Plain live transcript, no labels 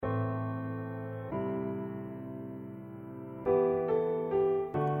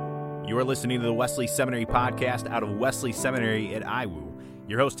You're listening to the Wesley Seminary podcast out of Wesley Seminary at IWU.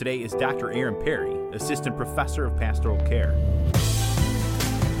 Your host today is Dr. Aaron Perry, Assistant Professor of Pastoral Care.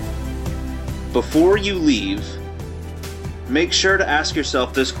 Before you leave, make sure to ask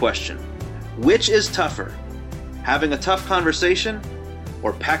yourself this question. Which is tougher, having a tough conversation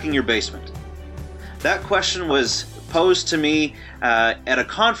or packing your basement? That question was posed to me at a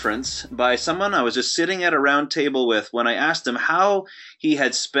conference by someone I was just sitting at a round table with when I asked him how he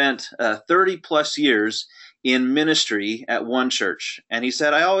had spent 30 plus years in ministry at one church. And he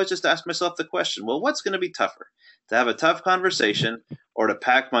said, I always just ask myself the question, well, what's going to be tougher, to have a tough conversation or to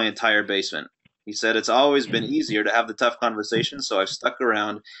pack my entire basement? He said, it's always been easier to have the tough conversation, so I've stuck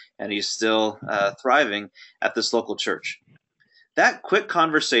around, and he's still thriving at this local church. That quick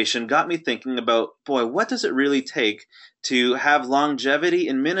conversation got me thinking about, boy, what does it really take to have longevity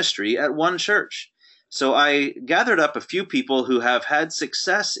in ministry at one church? So I gathered up a few people who have had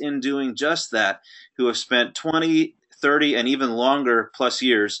success in doing just that, who have spent 20, 30, and even longer plus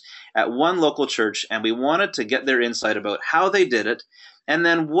years at one local church, and we wanted to get their insight about how they did it, and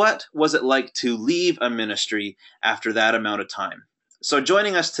then what was it like to leave a ministry after that amount of time. So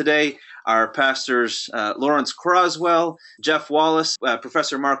joining us today are pastors Lawrence Croswell, Jeff Wallace,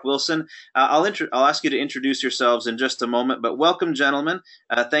 Professor Mark Wilson. I'll ask you to introduce yourselves in just a moment, but welcome, gentlemen.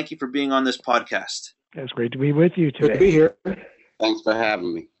 Thank you for being on this podcast. It's great to be with you today. Good to be here. Thanks for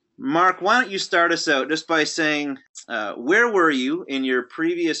having me. Mark, why don't you start us out just by saying, where were you in your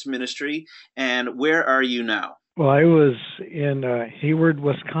previous ministry and where are you now? Well, I was in Hayward,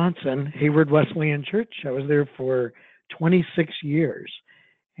 Wisconsin, Hayward Wesleyan Church. I was there for 26 years.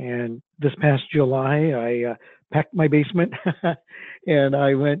 And this past July, I packed my basement and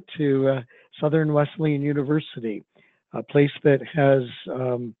I went to Southern Wesleyan University, a place that has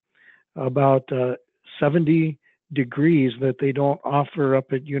about 70 degrees that they don't offer up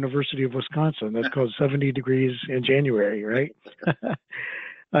at University of Wisconsin. That's called 70 degrees in January, right?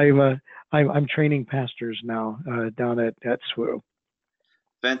 I'm training pastors now down at SWU.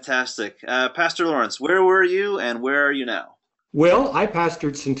 Fantastic. Pastor Lawrence, where were you and where are you now? Well, I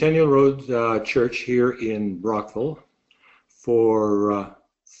pastored Centennial Road Church here in Brockville for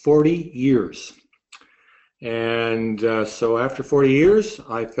 40 years. And so after 40 years,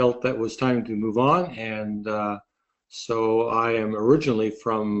 I felt that was time to move on. And so I am originally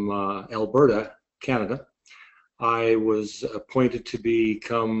from Alberta, Canada. I was appointed to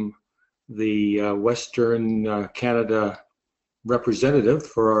become the Western Canada representative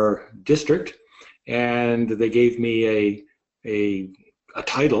for our district, and they gave me a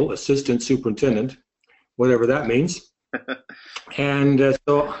title, assistant superintendent, whatever that means. And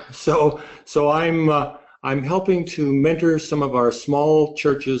so I'm helping to mentor some of our small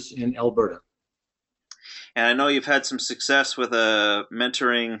churches in Alberta. And I know you've had some success with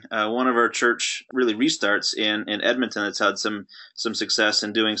mentoring one of our church really restarts in Edmonton. It's had some success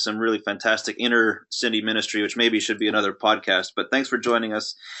in doing some really fantastic inner city ministry, which maybe should be another podcast. But thanks for joining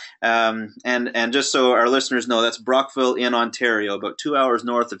us. And just so our listeners know, that's Brockville in Ontario, about 2 hours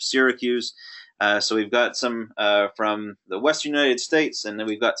north of Syracuse. So we've got some from the Western United States, and then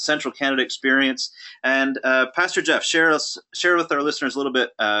we've got Central Canada experience. And Pastor Jeff, share with our listeners a little bit.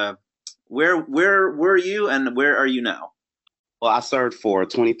 Where were you and where are you now? Well, I served for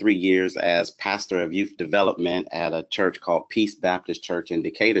 23 years as pastor of youth development at a church called Peace Baptist Church in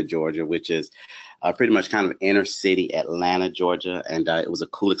Decatur, Georgia, which is pretty much kind of inner city Atlanta, Georgia. And it was a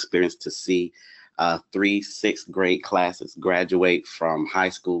cool experience to see 3 6th grade classes graduate from high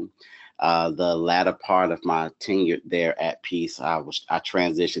school. The latter part of my tenure there at Peace, I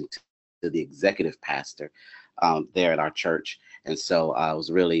transitioned to the executive pastor there at our church. And so it was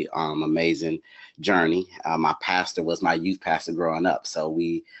really amazing journey. My pastor was my youth pastor growing up. So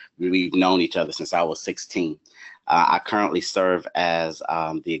we've known each other since I was 16. I currently serve as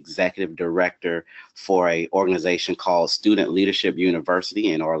the executive director for an organization called Student Leadership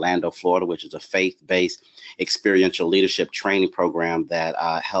University in Orlando, Florida, which is a faith-based experiential leadership training program that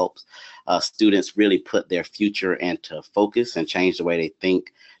helps students really put their future into focus and change the way they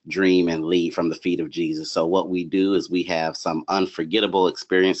think, dream, and lead from the feet of Jesus. So what we do is we have some unforgettable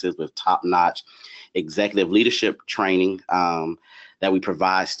experiences with top-notch executive leadership training that we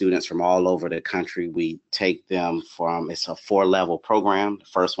provide students from all over the country. We take them it's a 4-level program. The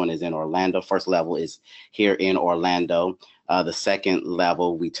first one is in Orlando. First level is here in Orlando. The second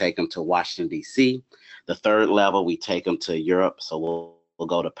level, we take them to Washington, D.C. The third level, we take them to Europe. So we'll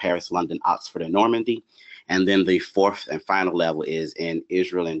go to Paris, London, Oxford, and Normandy. And then the fourth and final level is in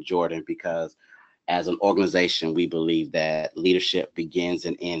Israel and Jordan, because as an organization, we believe that leadership begins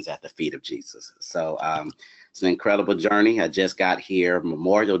and ends at the feet of Jesus. So it's an incredible journey. I just got here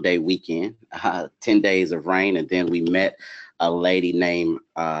Memorial Day weekend, 10 days of rain, and then we met a lady named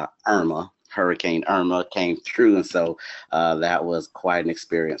Irma. Hurricane Irma came through, and so that was quite an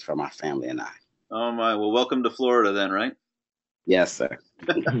experience for my family and I. Oh my! Well, welcome to Florida then, right? Yes, sir.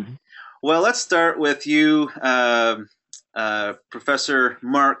 Well, let's start with you, Professor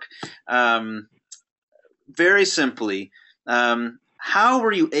Mark. Very simply, how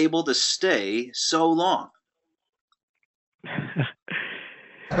were you able to stay so long?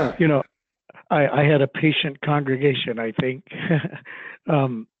 You know, I had a patient congregation, I think.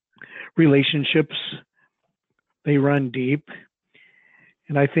 Relationships, they run deep.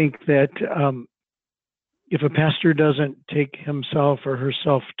 And I think that if a pastor doesn't take himself or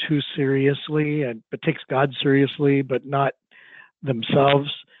herself too seriously, but takes God seriously, but not themselves,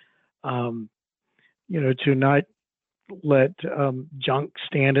 to not let junk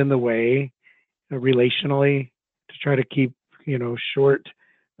stand in the way relationally, to try to keep, short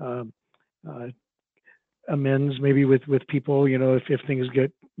amends maybe with people, if things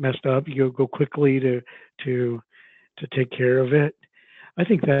get messed up, you go quickly to take care of it. I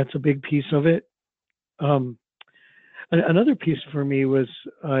think that's a big piece of it. Another piece for me was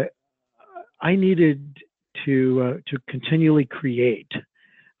I needed to continually create.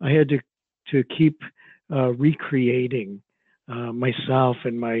 I had to keep recreating myself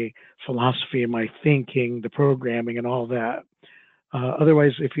and my philosophy and my thinking, the programming and all that.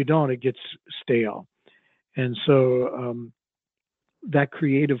 Otherwise, if you don't, it gets stale. And so that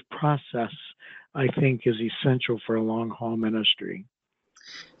creative process, I think, is essential for a long haul ministry.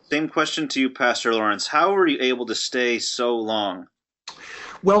 Same question to you, Pastor Lawrence. How were you able to stay so long?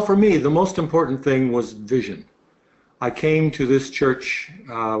 Well, for me, the most important thing was vision. I came to this church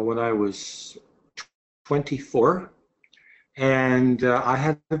when I was 24, and I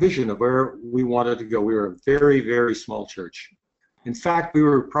had a vision of where we wanted to go. We were a very, very small church. In fact, we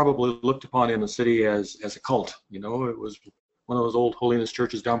were probably looked upon in the city as a cult. It was one of those old holiness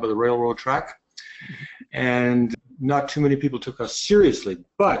churches down by the railroad track, and not too many people took us seriously.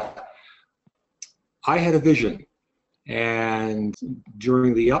 But I had a vision, and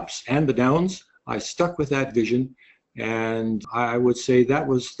during the ups and the downs, I stuck with that vision, and I would say that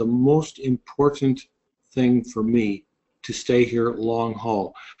was the most important thing for me, to stay here long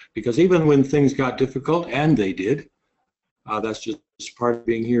haul. Because even when things got difficult, and they did, that's just part of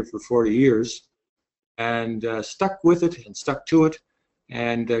being here for 40 years, and stuck with it and stuck to it,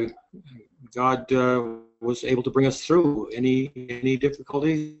 and God was able to bring us through any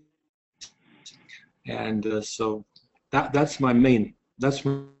difficulty, and so that's my main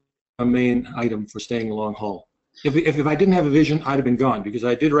item for staying a long haul. If I didn't have a vision, I'd have been gone, because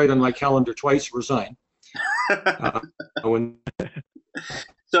I did write on my calendar twice, resign.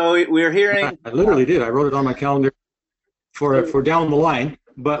 So we're hearing. I literally did. I wrote it on my calendar for down the line,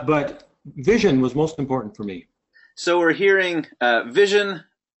 but vision was most important for me. So we're hearing vision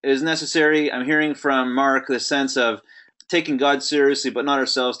is necessary. I'm hearing from Mark the sense of taking God seriously, but not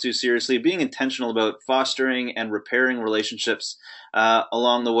ourselves too seriously, being intentional about fostering and repairing relationships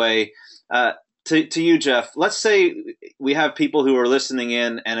along the way. To you, Jeff, let's say we have people who are listening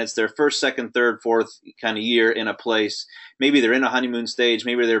in and it's their first, second, third, fourth kind of year in a place. Maybe they're in a honeymoon stage.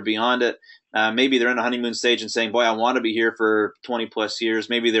 Maybe they're beyond it. Maybe they're in a honeymoon stage and saying, boy, I want to be here for 20 plus years.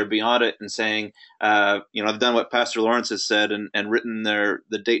 Maybe they're beyond it and saying, I've done what Pastor Lawrence has said and written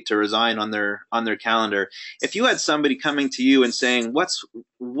the date to resign on their calendar. If you had somebody coming to you and saying,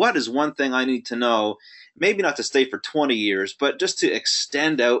 what is one thing I need to know, maybe not to stay for 20 years, but just to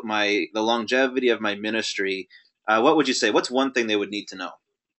extend out the longevity of my ministry, what would you say? What's one thing they would need to know?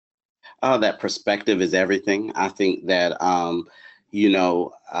 That perspective is everything. I think that,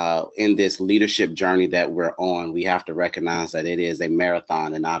 in this leadership journey that we're on, we have to recognize that it is a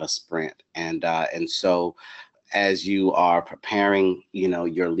marathon and not a sprint. And so as you are preparing,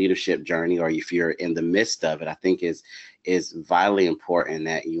 your leadership journey, or if you're in the midst of it, I think is vitally important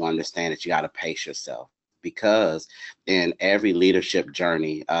that you understand that you got to pace yourself. Because in every leadership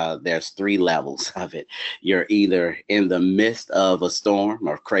journey, there's 3 levels of it. You're either in the midst of a storm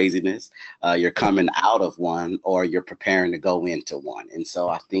or craziness, you're coming out of one, or you're preparing to go into one. And so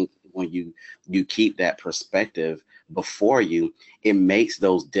I think when you keep that perspective before you, it makes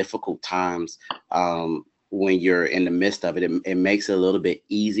those difficult times when you're in the midst of it, it makes it a little bit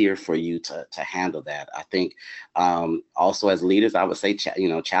easier for you to handle that. I think also as leaders, I would say,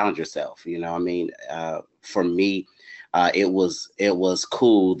 challenge yourself. For me, it was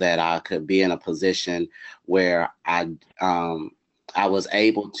cool that I could be in a position where I I was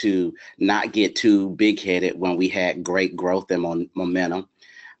able to not get too big-headed when we had great growth and momentum.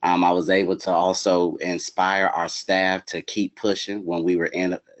 I was able to also inspire our staff to keep pushing when we were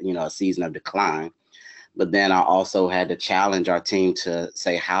in, a season of decline. But then I also had to challenge our team to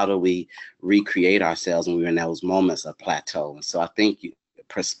say, how do we recreate ourselves when we're in those moments of plateau? And so I think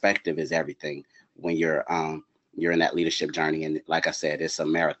perspective is everything when you're in that leadership journey. And like I said, it's a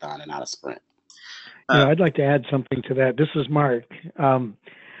marathon and not a sprint. I'd like to add something to that. This is Mark.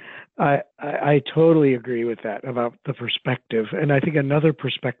 I totally agree with that about the perspective. And I think another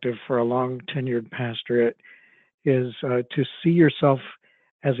perspective for a long tenured pastorate is to see yourself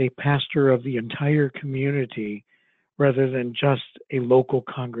as a pastor of the entire community rather than just a local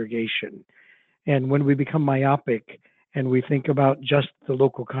congregation. And when we become myopic and we think about just the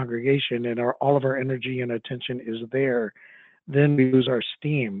local congregation and all of our energy and attention is there, then we lose our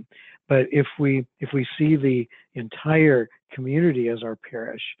steam. But if we see the entire community as our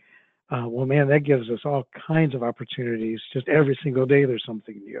parish, well, man, that gives us all kinds of opportunities. Just every single day, there's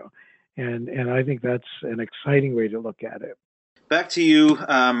something new, and I think that's an exciting way to look at it. Back to you,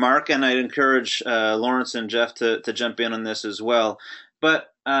 Mark, and I'd encourage Lawrence and Jeff to jump in on this as well.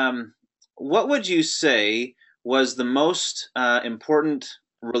 But what would you say was the most important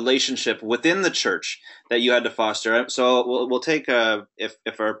relationship within the church that you had to foster? So we'll take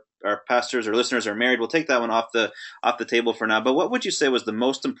if our pastors or listeners are married, we'll take that one off the table for now. But what would you say was the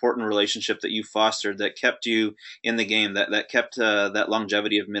most important relationship that you fostered that kept you in the game, that kept that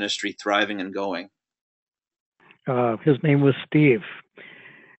longevity of ministry thriving and going? His name was Steve.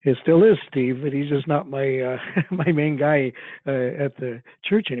 It still is Steve, but he's just not my my main guy at the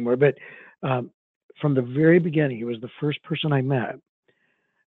church anymore. But from the very beginning, he was the first person I met.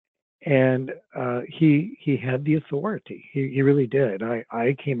 And he had the authority. He really did.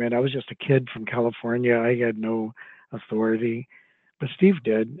 I came in, I was just a kid from California. I had no authority, but Steve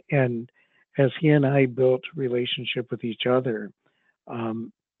did. And as he and I built relationship with each other,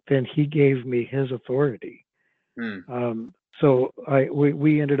 then he gave me his authority. So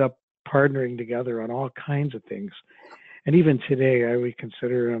we ended up partnering together on all kinds of things. And even today, I would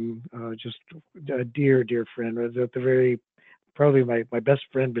consider him just a dear, dear friend. At the very probably my best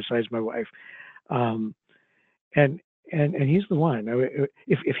friend besides my wife, and he's the one.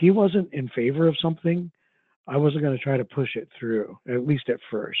 If he wasn't in favor of something, I wasn't going to try to push it through, at least at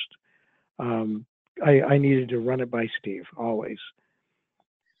first. I needed to run it by Steve always.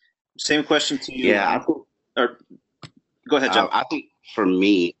 Same question to you. Yeah, or go ahead, Jeff. I think for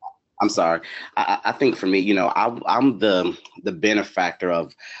me, I'm sorry. I think for me, I'm the benefactor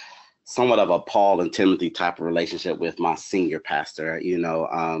of somewhat of a Paul and Timothy type of relationship with my senior pastor.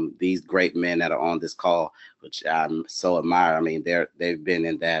 These great men that are on this call, which I so admire. I mean, they've been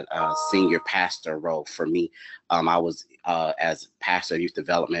in that senior pastor role for me. I was as pastor of youth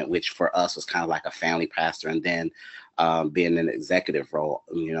development, which for us was kind of like a family pastor, and then being in an executive role,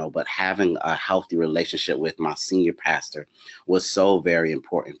 but having a healthy relationship with my senior pastor was so very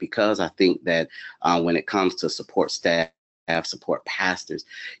important, because I think that when it comes to support staff, support pastors,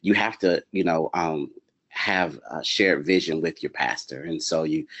 you have to, have a shared vision with your pastor. And so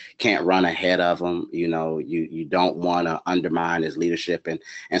you can't run ahead of them. You don't want to undermine his leadership.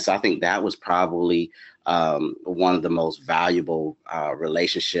 And so I think that was probably one of the most valuable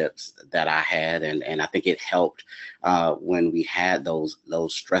relationships that I had. And I think it helped when we had those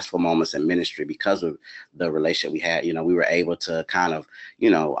stressful moments in ministry, because of the relationship we had. We were able to kind of,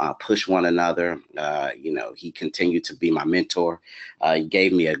 push one another. He continued to be my mentor. He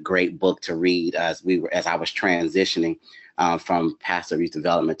gave me a great book to read as I was transitioning from pastor of youth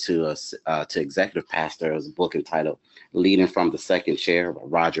development to executive pastor. It was a book entitled Leading from the Second Chair by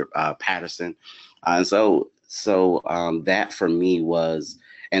Roger Patterson. And so that for me was,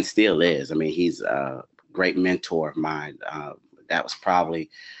 and still is, I mean, he's a great mentor of mine. That was probably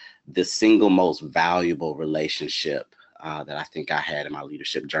the single most valuable relationship that I think I had in my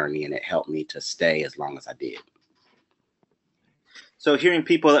leadership journey, and it helped me to stay as long as I did. So hearing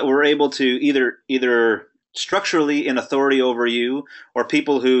people that were able to either structurally in authority over you, or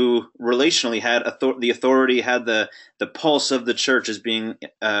people who relationally had the authority, had the pulse of the church as being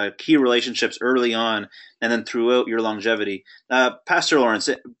key relationships early on, and then throughout your longevity. Pastor Lawrence,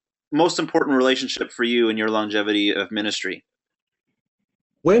 most important relationship for you in your longevity of ministry?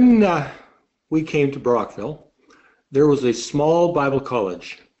 When we came to Brockville, there was a small Bible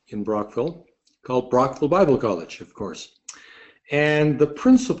college in Brockville called Brockville Bible College, of course. And the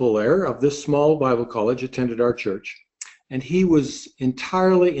principal there of this small Bible college attended our church, and he was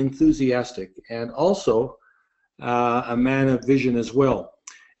entirely enthusiastic and also a man of vision as well.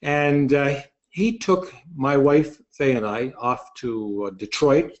 And he took my wife, Faye, and I off to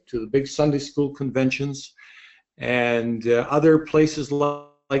Detroit, to the big Sunday school conventions and other places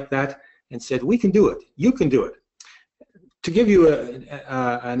like that, and said, we can do it. You can do it. To give you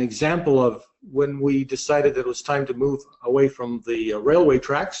an example of when we decided that it was time to move away from the railway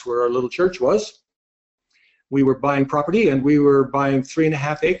tracks where our little church was, we were buying property, and we were buying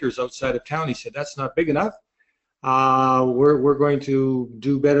 3.5 acres outside of town. He said, that's not big enough. We're going to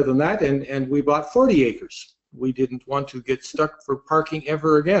do better than that, and we bought 40 acres. We didn't want to get stuck for parking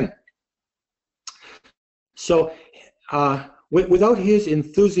ever again. So without his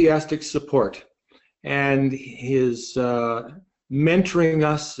enthusiastic support and his mentoring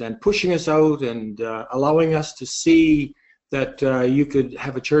us and pushing us out and allowing us to see that you could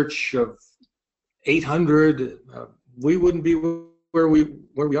have a church of 800, we wouldn't be where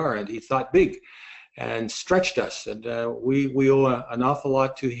we are. And he thought big and stretched us, and we owe an awful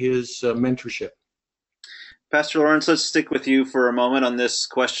lot to his mentorship. Pastor Lawrence, let's stick with you for a moment on this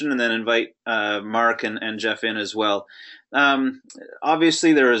question, and then invite Mark and Jeff in as well.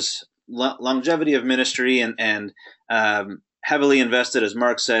 Obviously, there is longevity of ministry and heavily invested, as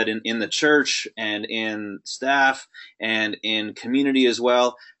Mark said, in the church and in staff and in community as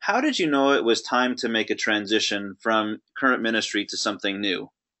well. How did you know it was time to make a transition from current ministry to something new?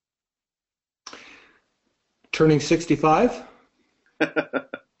 Turning 65.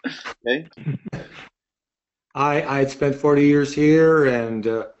 Okay. I had spent 40 years here,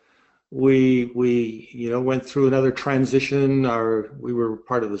 and we went through another transition. We were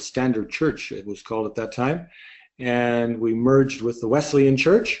part of the Standard Church, it was called at that time, and we merged with the Wesleyan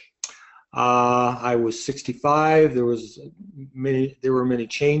Church. I was 65. There were many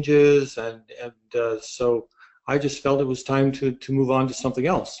changes, and so I just felt it was time to move on to something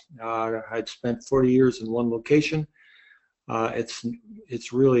else. I'd spent 40 years in one location.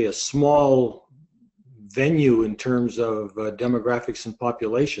 It's really a small venue in terms of demographics and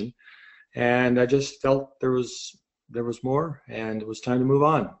population, and I just felt there was more, and it was time to move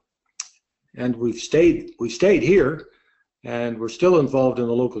on. And we stayed here, and we're still involved in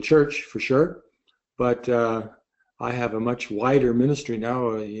the local church for sure, but I have a much wider ministry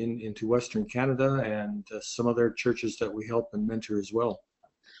now into Western Canada and some other churches that we help and mentor as well.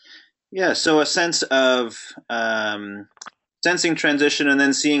 Yeah, so a sense of sensing transition, and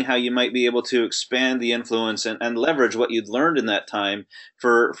then seeing how you might be able to expand the influence and leverage what you'd learned in that time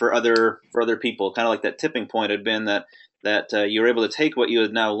for other people. Kind of like that tipping point had been that you were able to take what you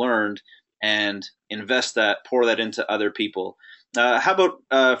had now learned and pour that into other people. How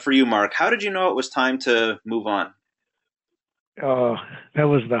about for you, Mark? How did you know it was time to move on? Oh, that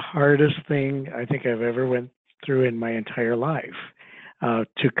was the hardest thing I think I've ever went through in my entire life,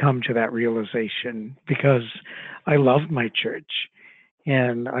 to come to that realization, because I loved my church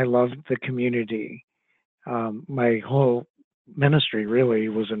and I loved the community. My whole ministry really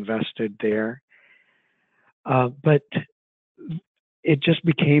was invested there. But it just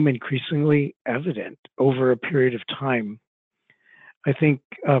became increasingly evident over a period of time. I think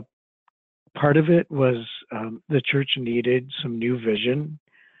part of it was the church needed some new vision.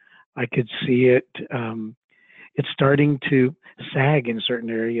 I could see it. It's starting to sag in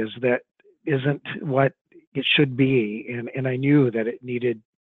certain areas that isn't what it should be, and I knew that it needed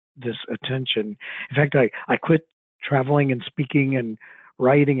this attention. In fact, I quit traveling and speaking and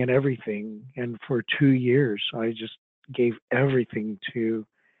writing and everything, and for 2 years I just gave everything to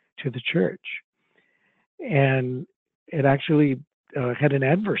the church, and it actually had an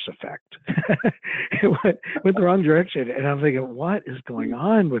adverse effect. It went the wrong direction, and I'm thinking, what is going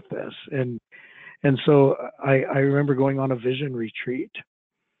on with this? And so I remember going on a vision retreat.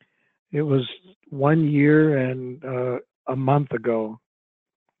 It was 1 year and a month ago,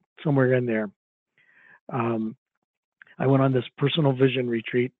 somewhere in there. I went on this personal vision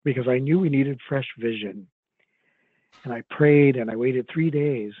retreat because I knew we needed fresh vision. And I prayed, and I waited 3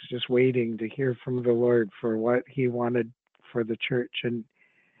 days just waiting to hear from the Lord for what he wanted for the church. And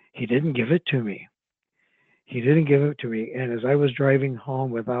he didn't give it to me. He didn't give it to me. And as I was driving home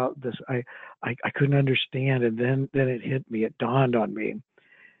without this, I couldn't understand. And then it hit me. It dawned on me.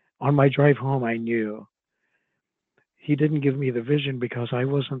 On my drive home, I knew he didn't give me the vision because I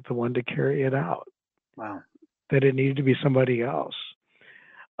wasn't the one to carry it out. Wow. That it needed to be somebody else.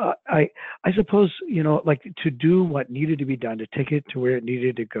 I suppose, like to do what needed to be done, to take it to where it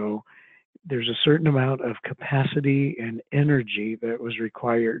needed to go, there's a certain amount of capacity and energy that was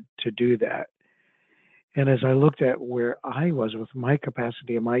required to do that. And as I looked at where I was with my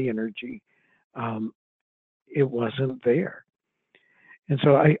capacity and my energy, it wasn't there. And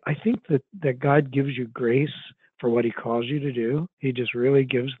so I think that God gives you grace for what he calls you to do. He just really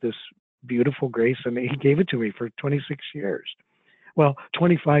gives this beautiful grace, and he gave it to me for 26 years. Well,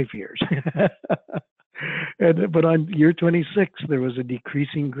 25 years. But on year 26, there was a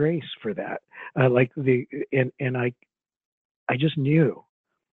decreasing grace for that. I just knew.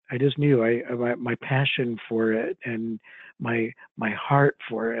 My passion for it and my heart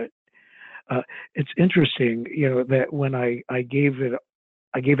for it. It's interesting, that when I gave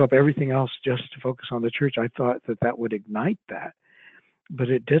up everything else just to focus on the church. I thought that would ignite that, but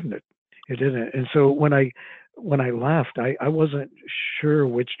it didn't. And so when I left, I wasn't sure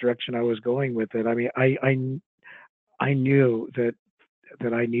which direction I was going with it. I mean, I knew that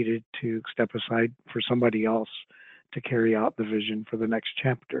I needed to step aside for somebody else to carry out the vision for the next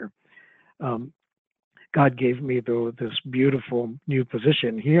chapter. God gave me, though, this beautiful new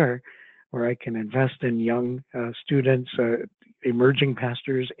position here where I can invest in young students, emerging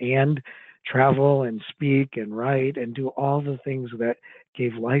pastors, and travel and speak and write and do all the things that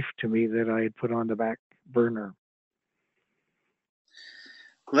gave life to me that I had put on the back burner.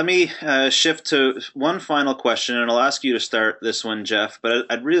 Let me shift to one final question, and I'll ask you to start this one, Jeff, but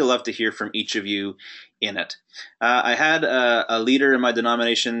I'd really love to hear from each of you in it. I had a leader in my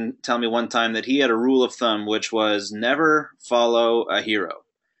denomination tell me one time that he had a rule of thumb, which was never follow a hero.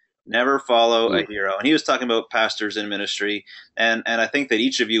 Never follow a hero. And he was talking about pastors in ministry. And I think that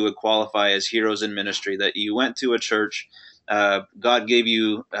each of you would qualify as heroes in ministry, that you went to a church, God gave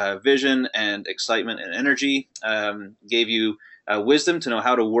you vision and excitement and energy, gave you wisdom to know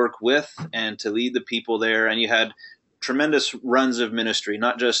how to work with and to lead the people there. And you had tremendous runs of ministry,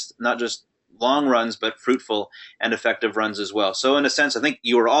 not just long runs, but fruitful and effective runs as well. So in a sense, I think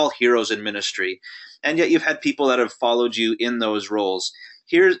you are all heroes in ministry. And yet you've had people that have followed you in those roles.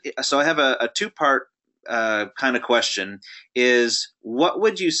 So I have a two-part kind of question is, what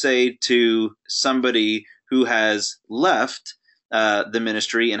would you say to somebody who has left the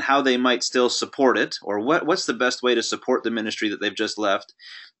ministry and how they might still support it, or what's the best way to support the ministry that they've just left?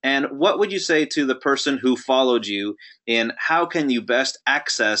 And what would you say to the person who followed you in how can you best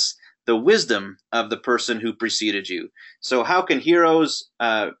access the wisdom of the person who preceded you? So how can heroes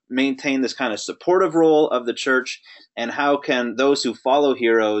maintain this kind of supportive role of the church, and how can those who follow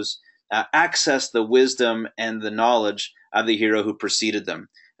heroes access the wisdom and the knowledge of the hero who preceded them?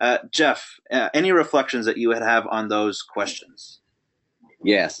 Jeff, any reflections that you would have on those questions?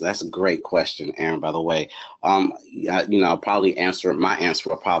 Yes, that's a great question, Aaron, by the way. I'll probably my answer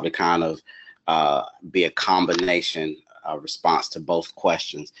will probably kind of be a combination response to both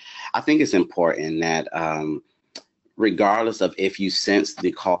questions. I think it's important that regardless of if you sense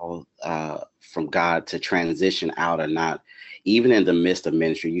the call from God to transition out or not, even in the midst of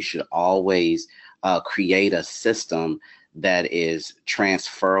ministry, you should always create a system that is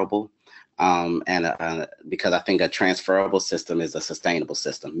transferable. Because I think a transferable system is a sustainable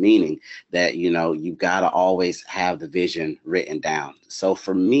system, meaning that, you've got to always have the vision written down. So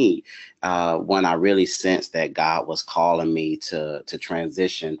for me, when I really sensed that God was calling me to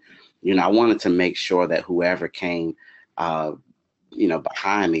transition, I wanted to make sure that whoever came,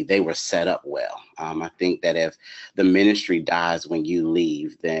 behind me, they were set up well. I think that if the ministry dies when you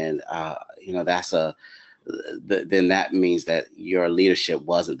leave, then, then that means that your leadership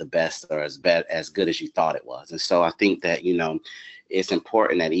wasn't the best or as good as you thought it was. And so I think that, it's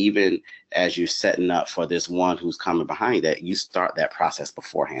important that even as you're setting up for this one who's coming behind, that you start that process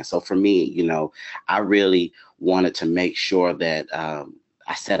beforehand. So for me, I really wanted to make sure that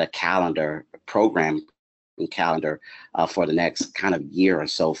I set a program for the next kind of year or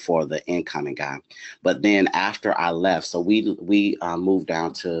so for the incoming guy. But then after I left, so we moved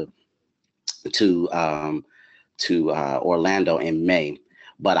down to Orlando in May,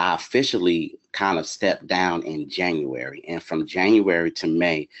 but I officially kind of stepped down in January. And from January to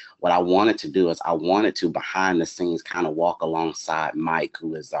May, what I wanted to do is I wanted to behind the scenes kind of walk alongside Mike,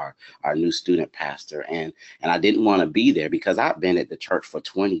 who is our new student pastor. And I didn't want to be there because I've been at the church for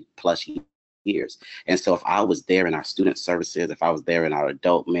 20 plus years. And so if I was there in our student services, if I was there in our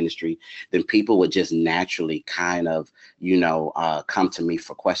adult ministry, then people would just naturally kind of, come to me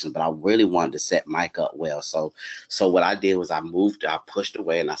for questions. But I really wanted to set Mike up well. So what I did was I pushed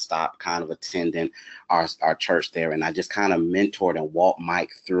away and I stopped kind of attending our church there. And I just kind of mentored and walked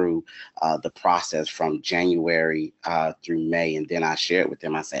Mike through the process from January through May. And then I shared with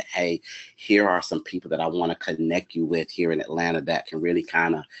him, I said, hey, here are some people that I want to connect you with here in Atlanta that can really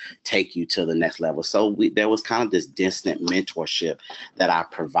kind of take you to the next level. So there was kind of this distant mentorship that I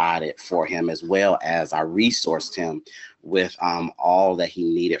provided for him, as well as I resourced him with all that he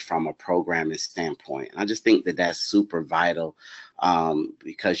needed from a programming standpoint. And I just think that that's super vital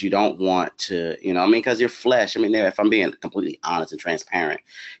because you don't want to, because your flesh, if I'm being completely honest and transparent,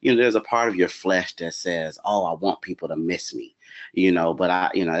 there's a part of your flesh that says, oh, I want people to miss me,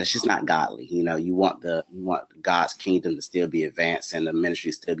 but it's just not godly. You want God's kingdom to still be advanced and the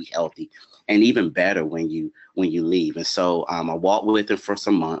ministry still be healthy, and even better when you leave. And so I walked with him for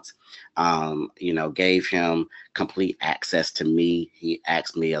some months, gave him complete access to me. He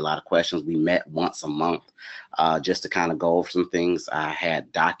asked me a lot of questions. We met once a month just to kind of go over some things. I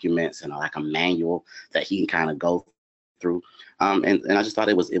had documents and like a manual that he can kind of go through. And I just thought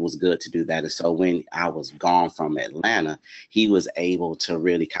it was good to do that. And so when I was gone from Atlanta, he was able to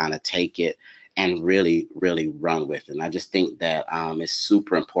really kind of take it and really, really run with it. And I just think that it's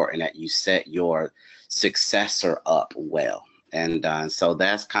super important that you set your successor up well. And so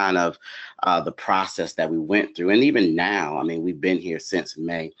that's kind of the process that we went through. And even now, we've been here since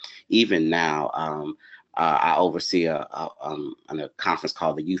May. Even now, I oversee a conference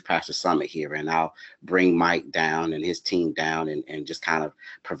called the Youth Pastor Summit here, and I'll bring Mike down and his team down and just kind of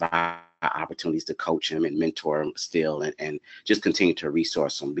provide opportunities to coach him and mentor him still, and just continue to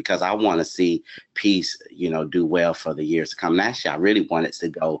resource him, because I want to see Peace, do well for the years to come. And actually, I really want it to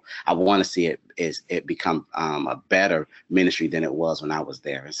go. I want to see it become a better ministry than it was when I was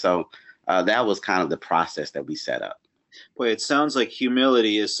there. And so that was kind of the process that we set up. Boy, it sounds like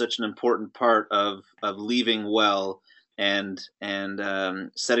humility is such an important part of leaving well and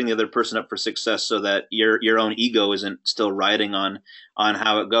setting the other person up for success, so that your own ego isn't still riding on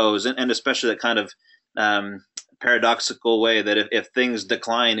how it goes, and especially that kind of paradoxical way that if things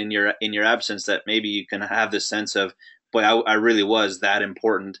decline in your absence, that maybe you can have this sense of, boy, I really was that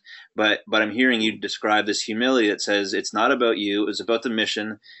important. But I'm hearing you describe this humility that says it's not about you. It's about the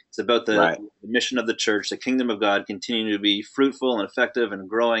mission. It's about the mission of the church, the kingdom of God, continuing to be fruitful and effective and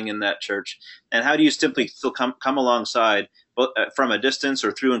growing in that church. And how do you simply still come alongside, both from a distance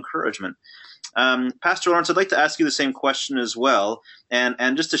or through encouragement? Pastor Lawrence, I'd like to ask you the same question as well.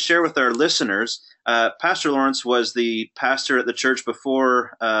 And just to share with our listeners, Pastor Lawrence was the pastor at the church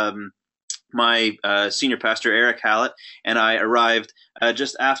before my senior pastor, Eric Hallett, and I arrived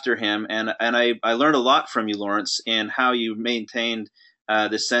just after him. And I learned a lot from you, Lawrence, in how you maintained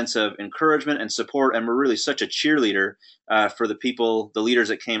this sense of encouragement and support, and were really such a cheerleader for the people, the leaders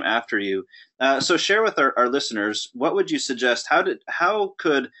that came after you. So share with our listeners, what would you suggest? How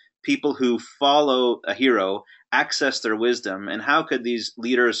could people who follow a hero access their wisdom, and how could these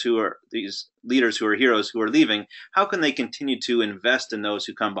leaders who are heroes who are leaving, how can they continue to invest in those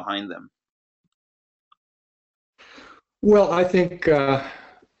who come behind them? Well, I think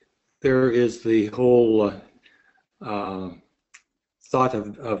there is the whole thought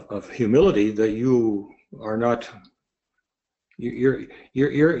of humility, that you are not,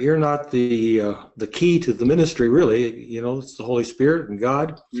 you're not the key to the ministry, really. It's the Holy Spirit and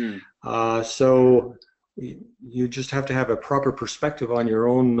God. So you just have to have a proper perspective on your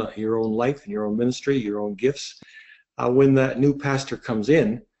own life and your own ministry, your own gifts. When that new pastor comes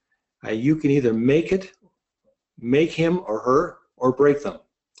in, you can either make him or her, or break them.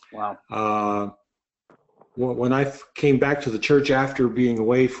 Wow. When I came back to the church after being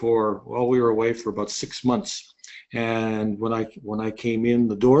away we were away for about 6 months. And when I came in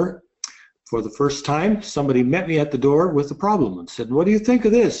the door for the first time, somebody met me at the door with a problem and said, "What do you think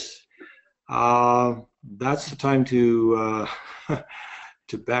of this?" That's the time to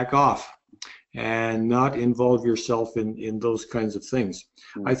back off and not involve yourself in those kinds of things.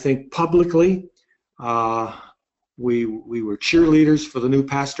 I think publicly, we were cheerleaders for the new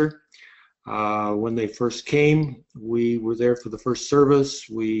pastor. When they first came, we were there for the first service.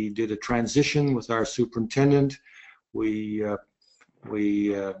 We did a transition with our superintendent. We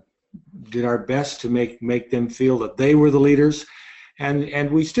did our best to make them feel that they were the leaders. And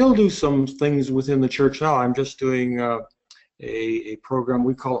we still do some things within the church now. I'm just doing a program,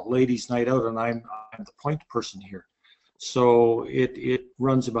 we call it Ladies Night Out, and I'm the point person here. So it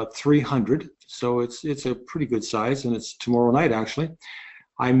runs about 300. So it's a pretty good size, and it's tomorrow night, actually.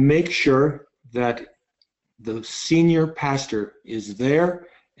 I make sure that the senior pastor is there,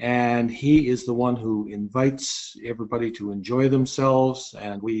 and he is the one who invites everybody to enjoy themselves,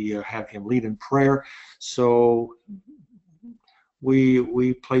 and we have him lead in prayer. So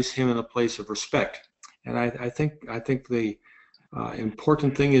we place him in a place of respect. And I think the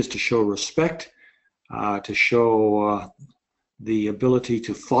important thing is to show respect, to show the ability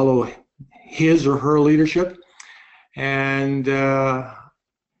to follow his or her leadership, and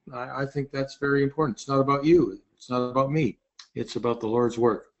I think that's very important. It's not about you. It's not about me. It's about the Lord's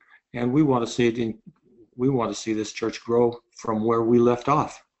work, and we want to see we want to see this church grow from where we left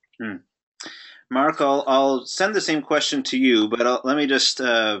off. Mark, I'll send the same question to you, but let me just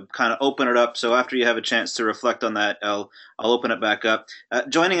kind of open it up. So after you have a chance to reflect on that, I'll open it back up.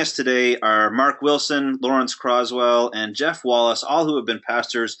 Joining us today are Mark Wilson, Lawrence Croswell, and Jeff Wallace, all who have been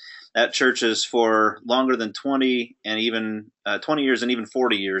pastors at churches for longer than 20 and even 20 years and even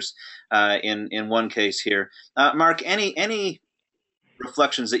 40 years in one case here. Mark, any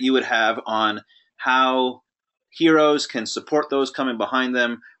reflections that you would have on how heroes can support those coming behind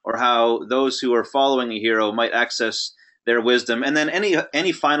them, or how those who are following a hero might access their wisdom? And then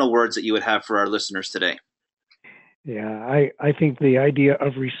any final words that you would have for our listeners today? Yeah, I think the idea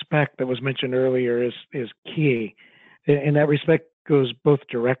of respect that was mentioned earlier is key. And that respect goes both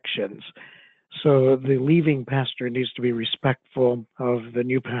directions. So the leaving pastor needs to be respectful of the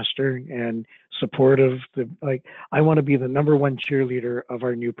new pastor and supportive. I want to be the number one cheerleader of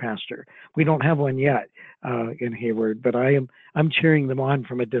our new pastor. We don't have one yet in Hayward, but I'm cheering them on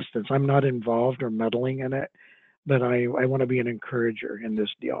from a distance. I'm not involved or meddling in it, but I want to be an encourager in this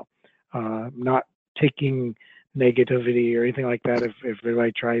deal, not taking negativity or anything like that. If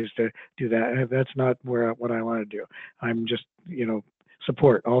everybody tries to do that, that's not what I want to do. I'm just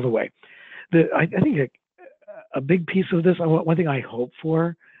support all the way. I think a big piece of this, one thing I hope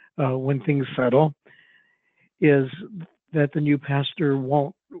for when things settle, is that the new pastor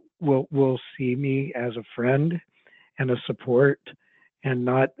will see me as a friend and a support and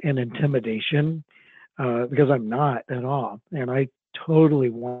not an intimidation, because I'm not at all. And I totally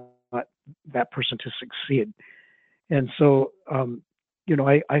want that person to succeed. And so,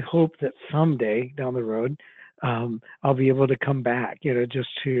 I hope that someday down the road, I'll be able to come back, just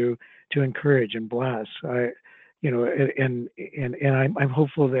to encourage and bless. And I'm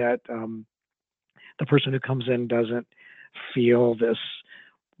hopeful that the person who comes in doesn't feel this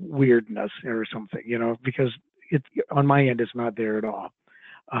weirdness or something, because on my end it's not there at all.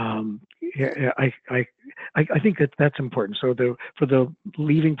 I think that's important. So for the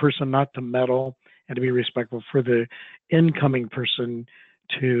leaving person not to meddle and to be respectful, for the incoming person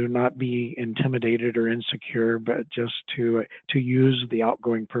to not be intimidated or insecure, but just to use the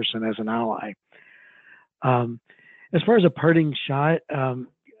outgoing person as an ally. As far as a parting shot,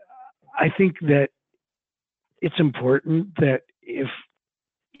 I think that it's important that if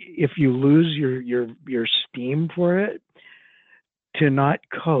you lose your steam for it, to not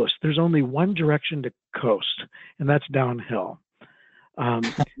coast. There's only one direction to coast, and that's downhill.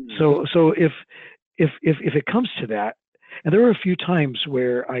 So if it comes to that, and there were a few times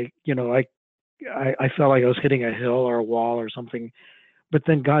where I felt like I was hitting a hill or a wall or something, but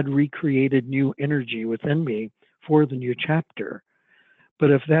then God recreated new energy within me for the new chapter. But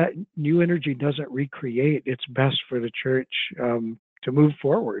if that new energy doesn't recreate, it's best for the church to move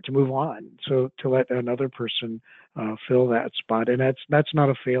forward, to move on. So to let another person fill that spot, and that's not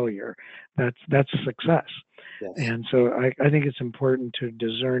a failure. That's a success. Yes. And so I think it's important to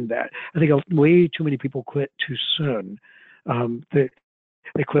discern that. I think way too many people quit too soon. They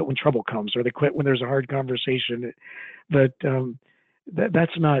quit when trouble comes, or they quit when there's a hard conversation. But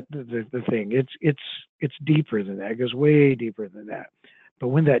that's not the thing. It's deeper than that. It goes way deeper than that. But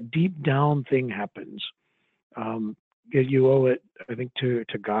when that deep down thing happens, you owe it, I think, to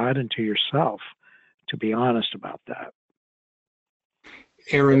God and to yourself to be honest about that.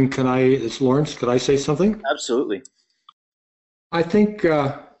 Aaron, it's Lawrence, could I say something? Absolutely. I think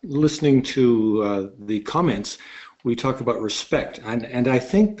listening to the comments, we talk about respect, and I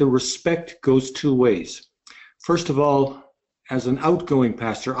think the respect goes two ways. First of all, as an outgoing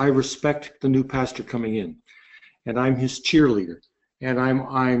pastor, I respect the new pastor coming in, and I'm his cheerleader, and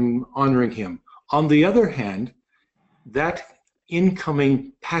I'm honoring him. On the other hand, that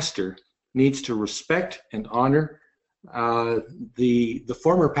incoming pastor needs to respect and honor the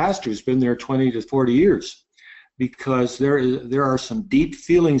former pastor who's been there 20 to 40 years, because there are some deep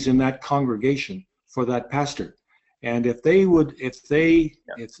feelings in that congregation for that pastor. And if they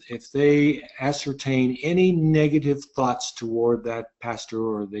ascertain any negative thoughts toward that pastor,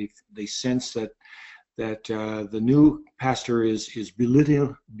 or they sense that the new pastor is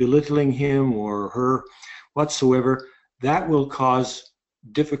belittling him or her whatsoever, that will cause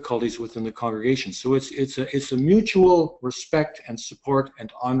difficulties within the congregation. So it's a mutual respect and support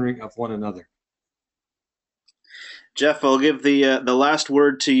and honoring of one another. Jeff, I'll give the last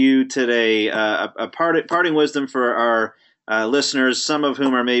word to you today. A parting wisdom for our listeners, some of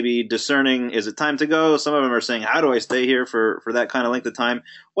whom are maybe discerning, is it time to go? Some of them are saying, how do I stay here for that kind of length of time?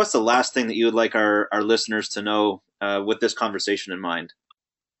 What's the last thing that you would like our listeners to know with this conversation in mind?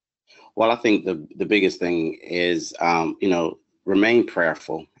 Well, I think the biggest thing is, remain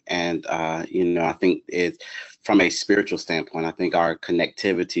prayerful. And, I think from a spiritual standpoint, I think our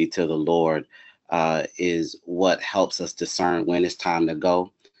connectivity to the Lord is what helps us discern when it's time to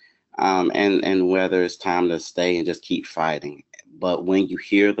go, and whether it's time to stay and just keep fighting. But when you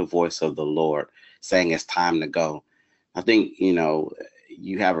hear the voice of the Lord saying it's time to go, I think,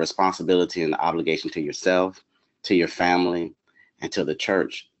 you have a responsibility and obligation to yourself, to your family, and to the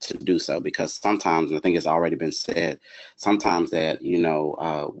church to do so. Because sometimes, and I think it's already been said, sometimes that,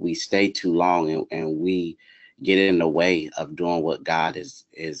 we stay too long and we get in the way of doing what God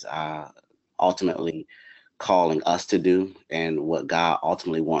is ultimately calling us to do, and what God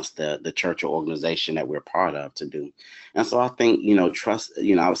ultimately wants the church or organization that we're part of to do. And so I think, trust,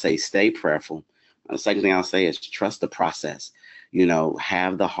 I would say stay prayerful. The second thing I'll say is trust the process.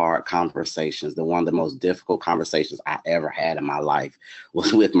 Have the hard conversations. One of the most difficult conversations I ever had in my life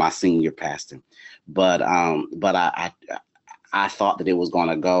was with my senior pastor. But I thought that it was going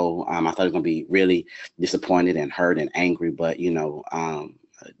to go. I thought it was going to be really disappointed and hurt and angry. But,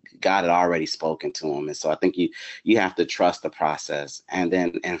 God had already spoken to him. And so I think you have to trust the process. And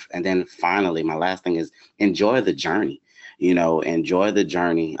then finally, my last thing is enjoy the journey. Enjoy the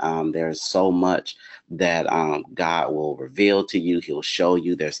journey. There's so much that God will reveal to you. He'll show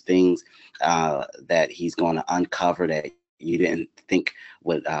you. There's things that he's going to uncover that you didn't think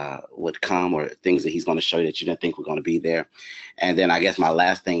would come, or things that he's going to show you that you didn't think were going to be there. And then I guess my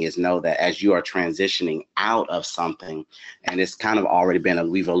last thing is know that as you are transitioning out of something, and it's kind of already been,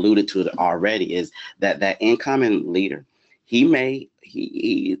 we've alluded to it already, is that incoming leader, he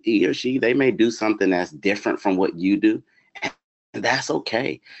or she, they may do something that's different from what you do. And that's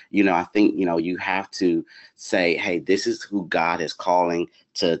okay. I think, you have to say, hey, this is who God is calling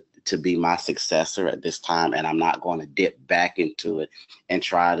to be my successor at this time. And I'm not going to dip back into it and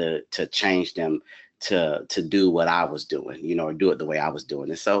try to change them to do what I was doing, or do it the way I was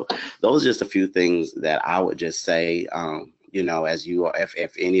doing it. So those are just a few things that I would just say, as you are,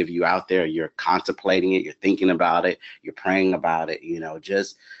 if any of you out there, you're contemplating it, you're thinking about it, you're praying about it,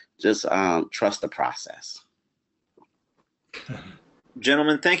 just trust the process.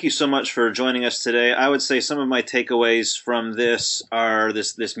 Gentlemen, thank you so much for joining us today. I would say some of my takeaways from this are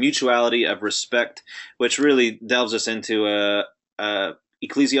this mutuality of respect, which really delves us into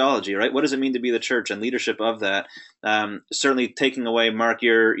ecclesiology, right? What does it mean to be the church and leadership of that? Certainly taking away, Mark,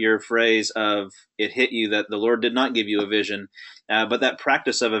 your phrase of it hit you that the Lord did not give you a vision, but that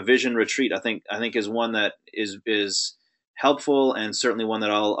practice of a vision retreat, I think is one that is helpful, and certainly one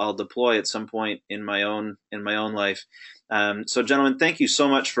that I'll deploy at some point in my own life. So, gentlemen, thank you so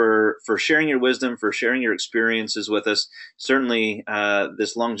much for sharing your wisdom, for sharing your experiences with us. Certainly,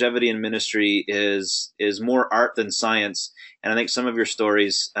 this longevity in ministry is more art than science, and I think some of your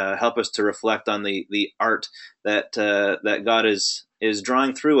stories help us to reflect on the art that God is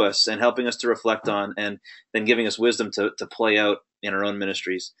drawing through us and helping us to reflect on, and then giving us wisdom to play out in our own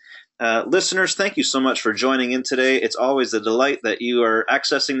ministries. Listeners, thank you so much for joining in today. It's always a delight that you are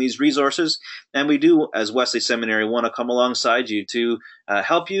accessing these resources, and we do, as Wesley Seminary, want to come alongside you to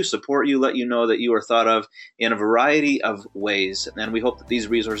help you, support you, let you know that you are thought of in a variety of ways. And we hope that these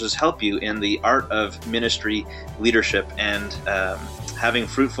resources help you in the art of ministry, leadership, and having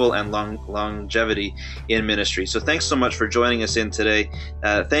fruitful and longevity in ministry. So thanks so much for joining us in today.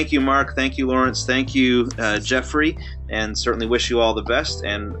 Thank you, Mark. Thank you, Lawrence. Thank you, Jeffrey. And certainly wish you all the best,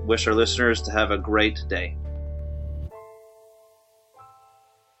 and wish our listeners to have a great day.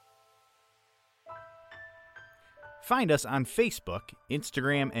 Find us on Facebook,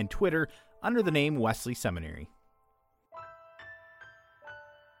 Instagram, and Twitter under the name Wesley Seminary.